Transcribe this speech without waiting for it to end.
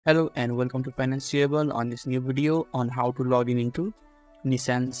Hello and welcome to Financeable. On this new video on how to log in into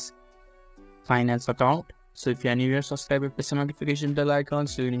Nissan's finance account. So if you're new here, subscribe and press the notification bell icon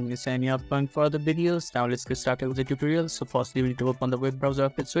so you don't miss any upcoming further videos. Now let's get started with the tutorial. So firstly, we need to open the web browser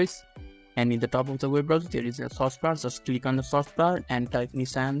of its choice, and in the top of the web browser there is a search bar. Just click on the search bar and type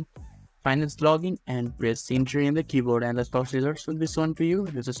Nissan finance login and press enter in the keyboard, and the search results will be shown to you.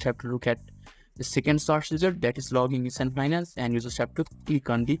 You just have to look at the second search result, that is login Nissan Finance, and you just have to click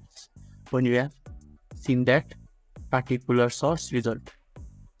on this when you have seen that particular search result.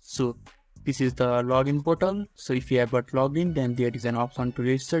 So this is the login portal. So if you have got logged in, then there is an option to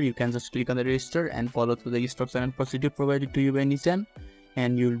register. You can just click on the register and follow through the instruction and procedure provided to you by Nissan,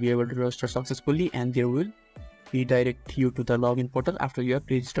 and you will be able to register successfully, and there will redirect you to the login portal after you have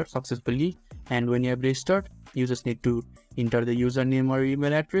registered successfully. And when you have registered, you just need to enter the username or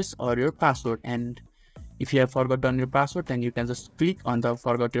email address or your password, and if you have forgotten your password, then you can just click on the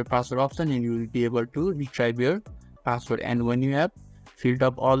forgot your password option and you will be able to retrieve your password. And when you have filled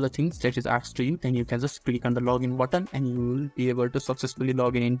up all the things that is asked to you, then you can just click on the login button and you will be able to successfully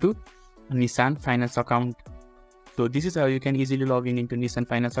log in into Nissan Finance account. So this is how you can easily log in into Nissan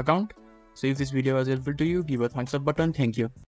Finance account. So if this video was helpful to you, give a thumbs up button. Thank you.